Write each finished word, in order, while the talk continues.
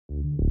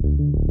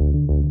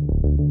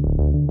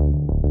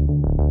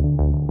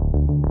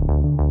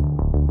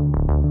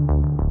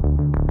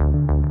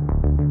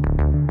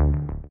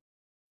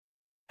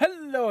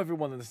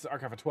one, and this is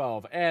Archive of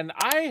 12. And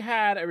I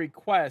had a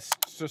request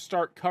to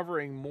start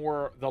covering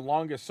more the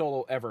Longest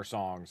Solo Ever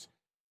songs.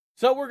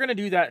 So we're going to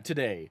do that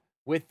today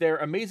with their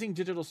Amazing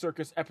Digital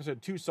Circus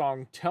Episode 2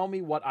 song, Tell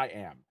Me What I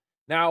Am.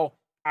 Now,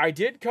 I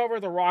did cover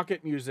the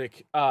Rocket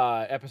Music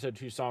Episode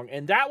 2 song,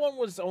 and that one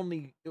was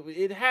only,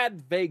 it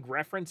had vague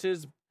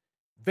references,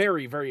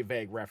 very, very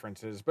vague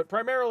references, but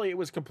primarily it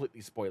was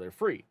completely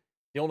spoiler-free.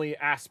 The only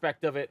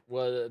aspect of it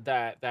was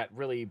that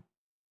really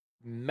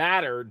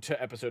mattered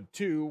to Episode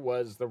 2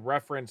 was the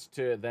reference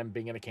to them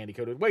being in a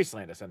candy-coated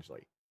wasteland,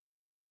 essentially.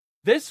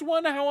 This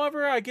one,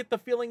 however, I get the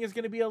feeling is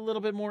going to be a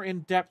little bit more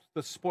in-depth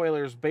with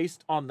spoilers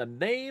based on the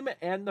name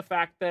and the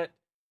fact that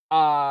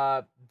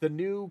the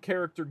new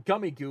character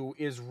Gummigoo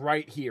is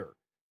right here.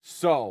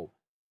 So,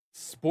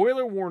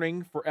 spoiler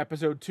warning for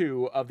Episode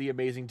 2 of the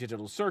Amazing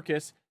Digital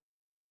Circus,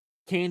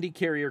 Candy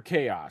Carrier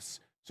Chaos.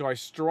 So I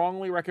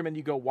strongly recommend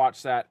you go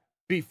watch that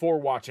before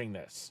watching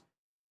this.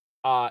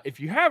 If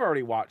you have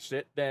already watched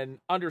it, then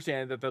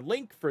understand that the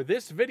link for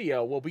this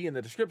video will be in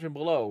the description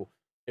below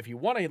if you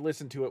want to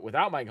listen to it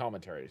without my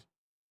commentaries,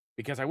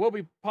 because I will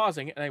be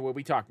pausing and I will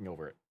be talking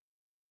over it.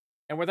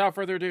 And without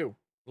further ado,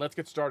 let's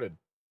get started.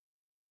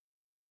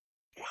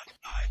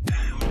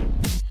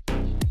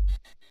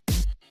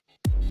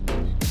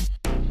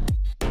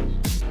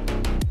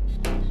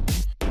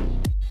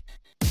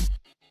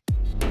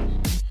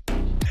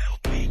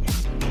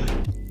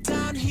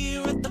 Down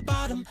here at the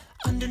bottom,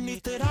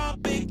 underneath it all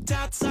big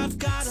dots, I've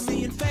got a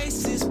million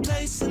faces,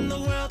 place in the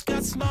world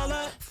got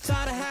smaller.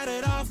 Thought I had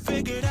it all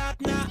figured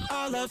out, now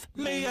all of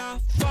me are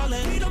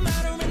falling. We don't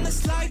matter in the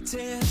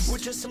slightest, we're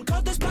just some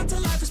code that's brought to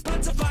life as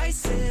parts of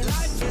vices.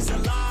 Life is a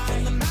lie,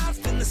 in the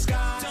mouth in the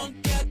sky.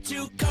 Don't get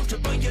too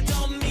comfortable, you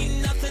don't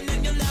mean nothing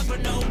and you'll never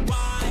know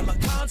why. I'm a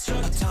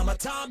construct,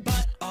 automaton,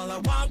 but all I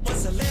want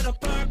was a little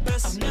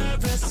purpose. I'm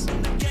nervous, I'm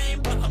in the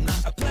game, but I'm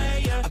not a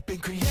player. I've been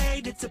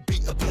created to be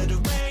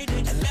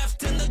obliterated and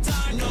left in the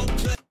dark, no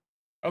play.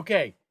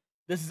 Okay,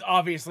 this is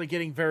obviously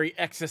getting very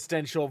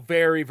existential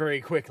very,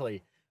 very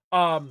quickly.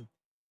 I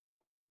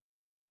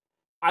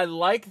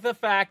like the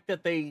fact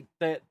that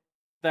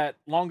that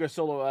Longest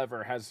Solo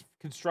Ever has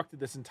constructed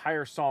this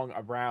entire song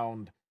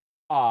around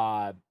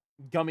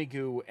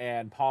Gummigoo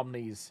and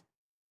Pomni's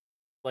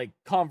like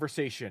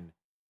conversation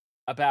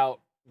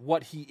about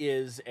what he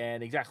is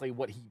and exactly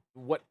what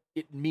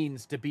it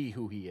means to be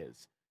who he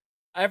is.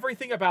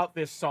 Everything about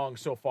this song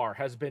so far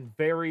has been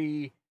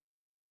very,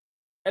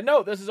 and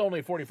no, this is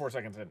only 44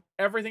 seconds in.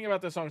 Everything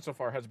about this song so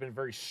far has been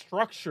very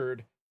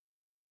structured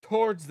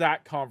towards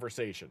that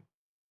conversation.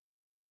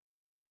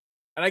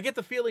 And I get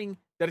the feeling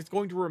that it's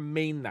going to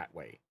remain that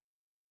way.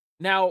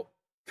 Now,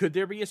 could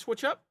there be a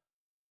switch up?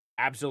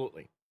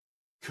 Absolutely.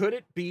 Could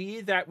it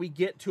be that we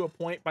get to a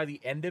point by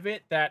the end of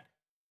it that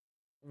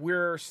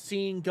we're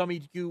seeing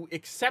Gummigoo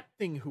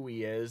accepting who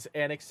he is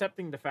and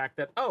accepting the fact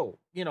that, oh,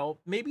 you know,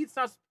 maybe it's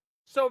not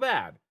so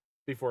bad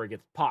before he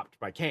gets popped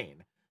by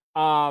Kane.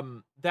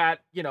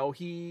 That, you know,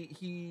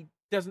 he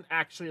doesn't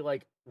actually,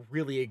 like,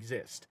 really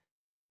exist.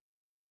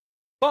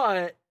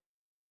 But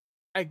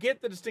I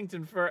get the distinct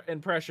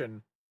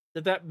impression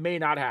that that may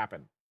not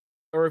happen.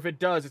 Or if it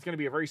does, it's going to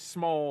be a very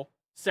small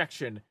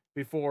section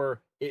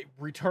before it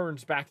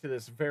returns back to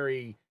this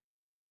very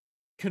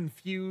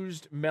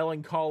confused,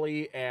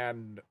 melancholy,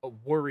 and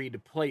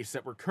worried place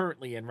that we're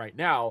currently in right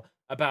now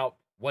about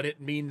what it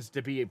means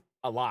to be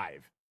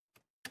alive.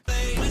 When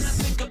I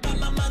think about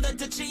my mother,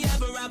 did she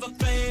ever have a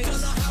face?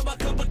 Don't know how I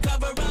could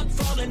recover, I'm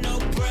falling, no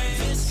break.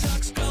 This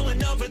truck's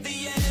going over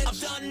the edge, I've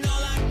done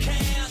all I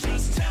can.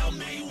 Just tell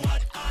me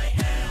what I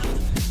am,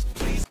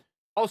 please.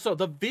 Also,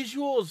 the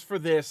visuals for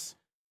this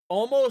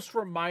almost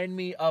remind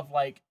me of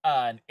like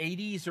an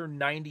 80s or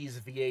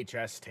 90s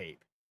VHS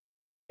tape.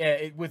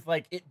 With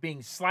like it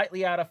being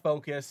slightly out of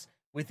focus,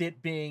 with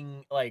it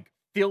being like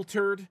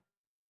filtered.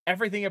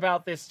 Everything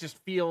about this just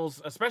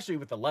feels, especially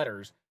with the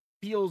letters,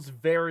 feels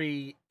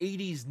very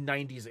 80s,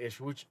 90s-ish,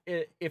 which,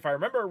 if I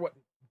remember what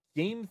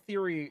game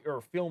theory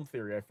or film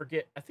theory, I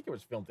forget, I think it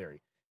was film theory.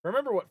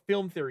 Remember what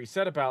film theory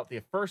said about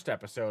the first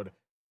episode.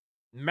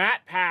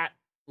 Matt Pat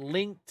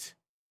linked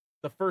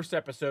the first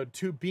episode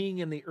to being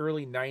in the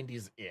early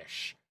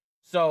 90s-ish.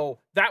 So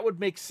that would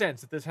make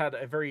sense that this had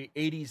a very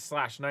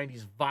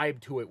 80s/90s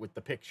vibe to it with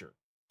the picture.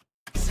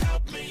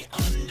 Help me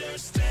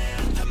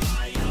understand, am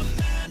I a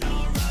man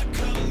or a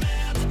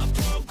command? A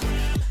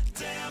program,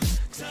 damn,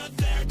 to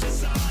their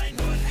design.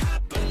 What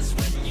happens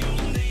when you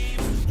leave,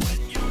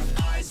 when your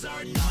eyes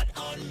are not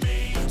on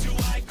me? Do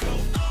I go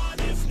on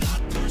if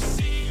not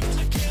perceived?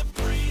 I can't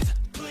breathe,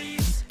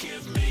 please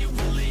give me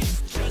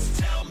relief. Just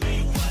tell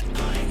me what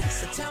I am.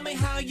 So tell me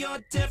how you're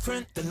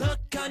different. The look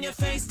on your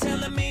face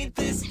telling me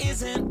this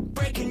isn't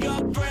breaking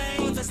your brain.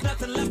 Oh, there's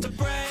nothing left to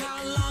break.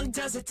 How long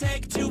does it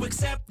take to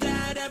accept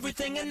that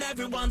everything and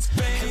everyone's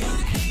fake?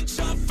 I ain't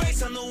your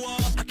face on the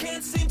wall, I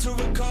can't seem to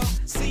recall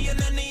seeing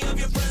any of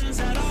your friends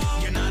at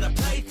all. You're not a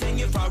plaything,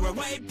 you're far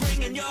away,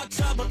 bringing your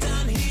trouble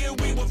down here.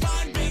 We were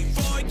fine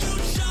before you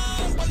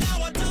show. Well,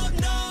 now I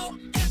don't know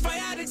if I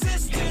had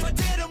existed. If I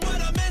didn't,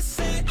 what I'm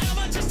missing. Am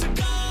I just a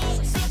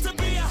ghost, built to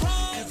be a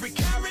host? Every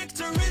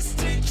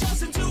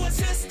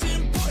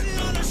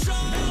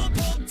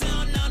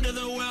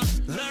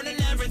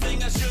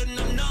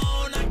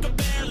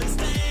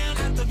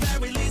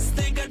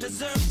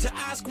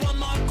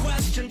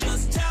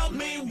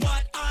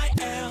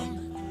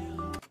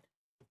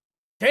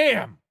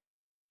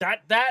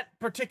that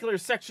particular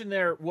section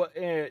there,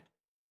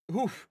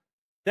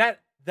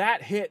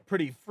 that hit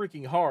pretty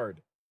freaking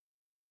hard.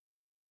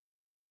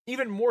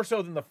 Even more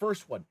so than the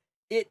first one.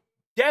 It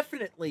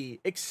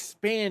definitely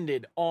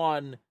expanded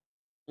on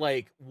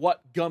like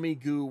what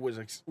Gummigoo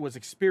was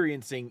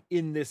experiencing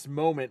in this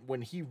moment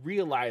when he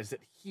realized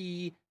that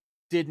he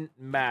didn't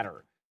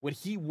matter, when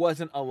he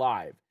wasn't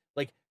alive.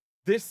 Like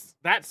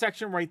that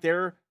section right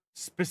there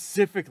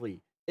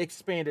specifically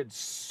expanded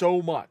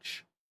so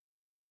much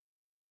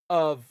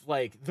of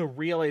like the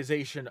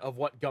realization of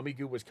what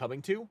Gummigoo was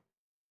coming to,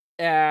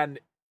 and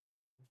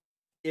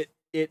it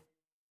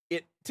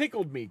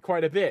tickled me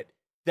quite a bit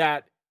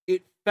that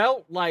it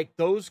felt like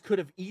those could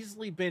have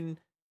easily been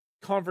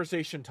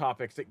conversation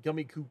topics that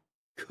Gummigoo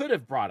could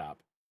have brought up,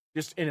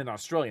 just in an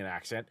Australian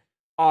accent,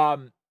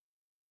 to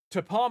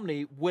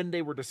Pomni when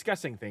they were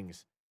discussing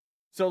things.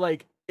 So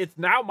like, it's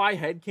now my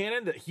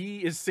headcanon that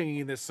he is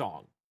singing this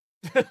song.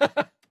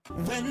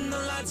 When the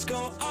lights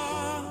go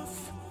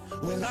off,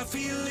 will I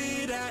feel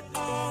it at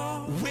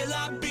all? Will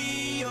I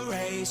be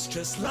erased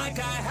just like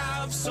I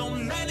have so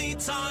many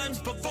times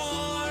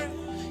before?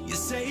 You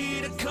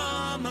say to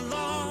come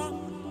along.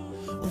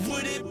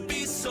 Would it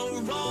be so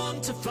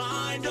wrong to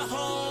find a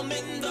home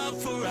in the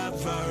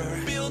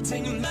forever?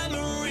 Building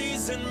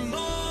memories and more.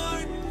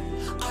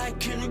 I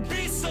can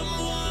be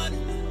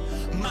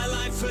someone. My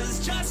life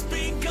has just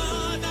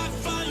begun. I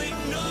finally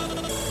know.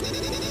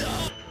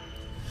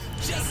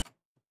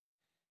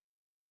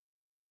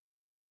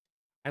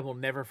 I will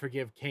never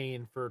forgive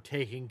Kane for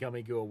taking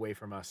Gummigoo away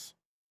from us.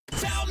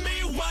 Tell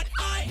me what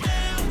I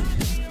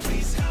am.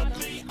 Please help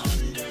me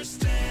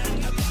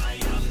understand. Am I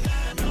a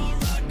man or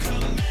a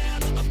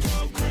command? A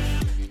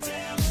program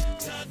damn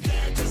to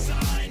their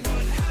design.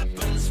 What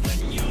happens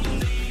when you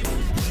leave?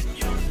 When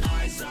your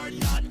eyes are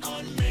not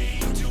on me?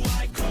 Do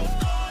I go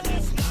on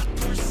if not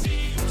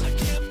perceived? I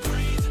can't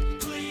breathe.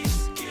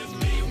 Please give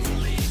me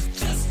relief.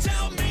 Just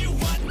tell me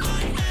what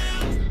I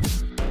am.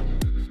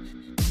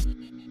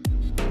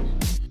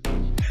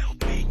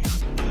 Help me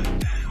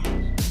understand.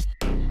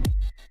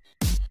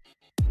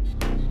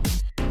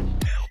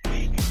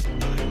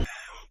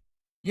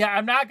 Yeah,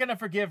 I'm not gonna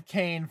forgive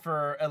Kane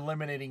for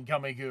eliminating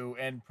Gummigoo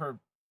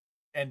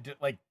and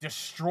like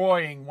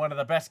destroying one of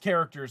the best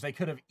characters they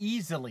could have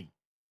easily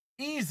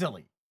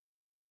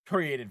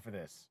created for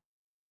this.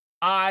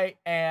 I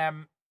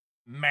am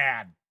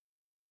mad.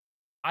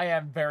 I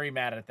am very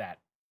mad at that.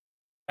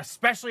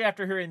 Especially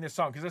after hearing this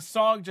song, because this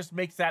song just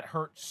makes that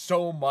hurt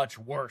so much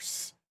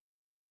worse.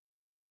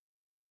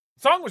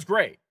 The song was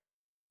great.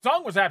 The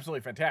song was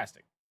absolutely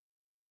fantastic.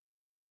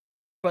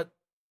 But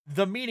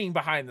the meaning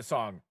behind the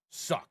song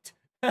sucked.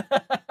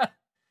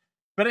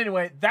 But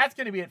anyway, that's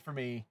going to be it for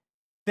me.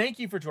 Thank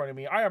you for joining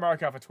me. I am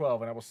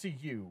ArcAlpha12, and I will see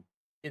you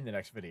in the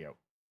next video.